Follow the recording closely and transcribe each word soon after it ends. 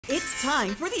It's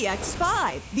time for the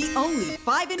X5, the only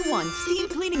 5-in-1 steam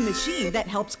cleaning machine that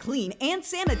helps clean and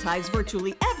sanitize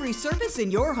virtually every surface in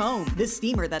your home. The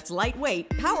steamer that's lightweight,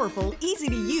 powerful, easy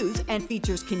to use, and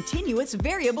features continuous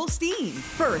variable steam.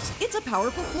 First, it's a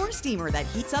powerful floor steamer that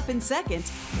heats up in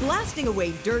seconds, blasting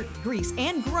away dirt, grease,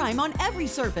 and grime on every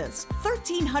surface.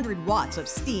 1,300 watts of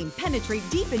steam penetrate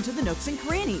deep into the nooks and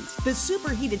crannies. The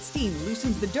superheated steam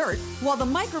loosens the dirt, while the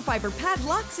microfiber pad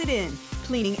locks it in,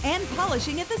 cleaning and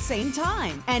polishing at the same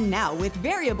time. And now with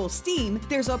variable steam,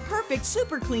 there's a perfect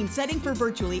super clean setting for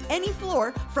virtually any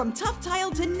floor, from tough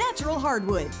tile to natural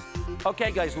hardwood.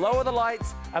 Okay guys, lower the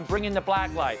lights and bring in the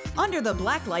black light. Under the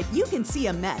black light, you can see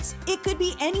a mess. It could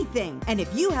be anything. And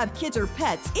if you have kids or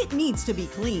pets, it needs to be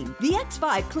clean. The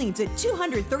X5 cleans at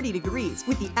 230 degrees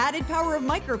with the added power of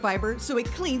microfiber, so it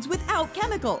cleans without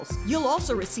chemicals. You'll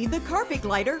also receive the carpet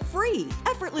glider free.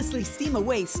 Effortlessly steam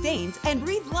away stains and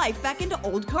breathe life back into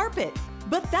old carpet.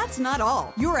 But that's not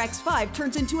all. Your X5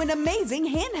 turns into an amazing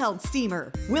handheld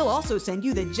steamer. We'll also send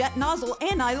you the jet nozzle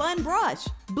and eyeliner brush.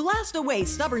 Blast away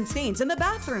stubborn stains in the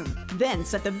bathroom. Then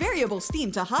set the variable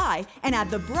steam to high and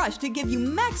add the brush to give you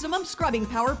maximum scrubbing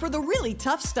power for the really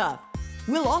tough stuff.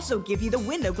 We'll also give you the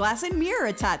window glass and mirror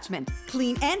attachment.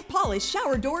 Clean and polish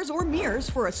shower doors or mirrors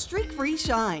for a streak-free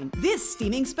shine. This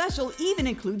steaming special even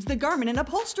includes the garment and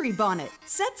upholstery bonnet.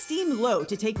 Set steam low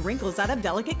to take wrinkles out of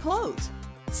delicate clothes.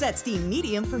 Set steam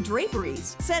medium for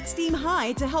draperies. Set steam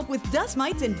high to help with dust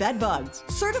mites and bed bugs.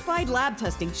 Certified lab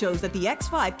testing shows that the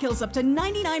X5 kills up to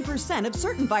 99% of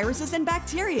certain viruses and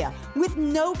bacteria with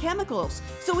no chemicals,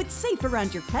 so it's safe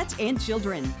around your pets and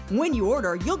children. When you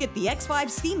order, you'll get the X5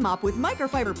 steam mop with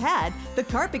microfiber pad, the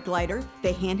carpet glider,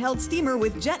 the handheld steamer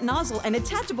with jet nozzle and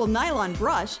attachable nylon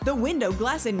brush, the window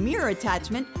glass and mirror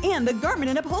attachment, and the garment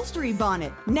and upholstery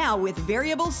bonnet. Now with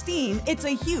variable steam, it's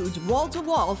a huge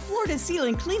wall-to-wall,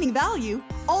 floor-to-ceiling cleaning value.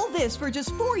 All this for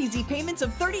just 4 easy payments of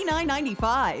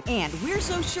 $39.95. And we're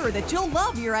so sure that you'll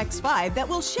love your X5 that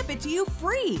we'll ship it to you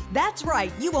free. That's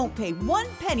right, you won't pay 1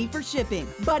 penny for shipping.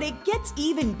 But it gets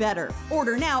even better.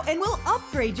 Order now and we'll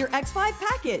upgrade your X5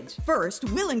 package. First,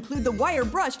 we'll include the wire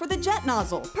brush for the jet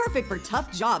nozzle, perfect for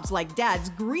tough jobs like Dad's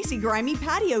greasy, grimy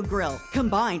patio grill.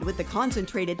 Combined with the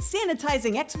concentrated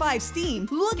sanitizing X5 steam,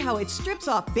 look how it strips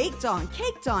off baked on,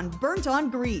 caked on, burnt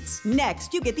on grease.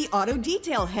 Next, you get the auto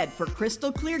detail head for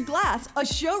crystal clear glass, a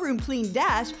showroom clean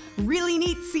dash, really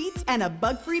neat seats, and a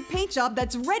bug-free paint job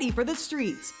that's ready for the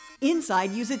streets.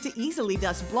 Inside, use it to easily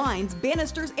dust blinds,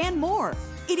 banisters, and more.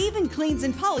 It even cleans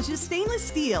and polishes stainless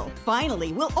steel.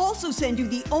 Finally, we'll also send you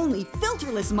the only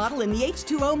filterless model in the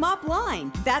H2O mop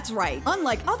line. That's right,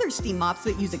 unlike other steam mops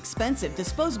that use expensive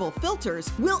disposable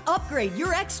filters, we'll upgrade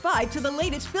your X5 to the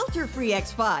latest filter-free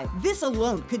X5. This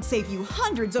alone could save you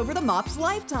hundreds over the mop's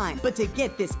lifetime. But to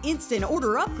get this instant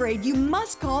order upgrade, you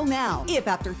must call now. If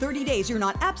after 30 days you're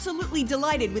not absolutely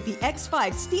delighted with the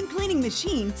X5 steam cleaning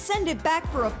machine, send it back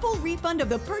for a full refund of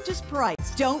the purchase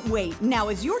price. Don't wait. Now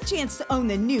is your chance to own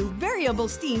the new variable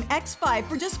steam X5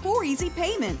 for just 4 easy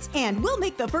payments, and we'll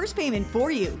make the first payment for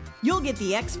you. You'll get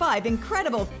the X5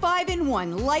 incredible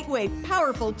 5-in-1 lightweight,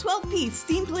 powerful 12-piece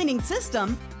steam cleaning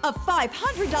system, a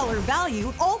 $500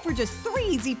 value, all for just 3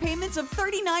 easy payments of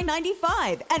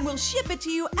 $39.95, and we'll ship it to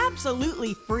you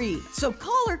absolutely free. So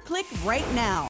call or click right now.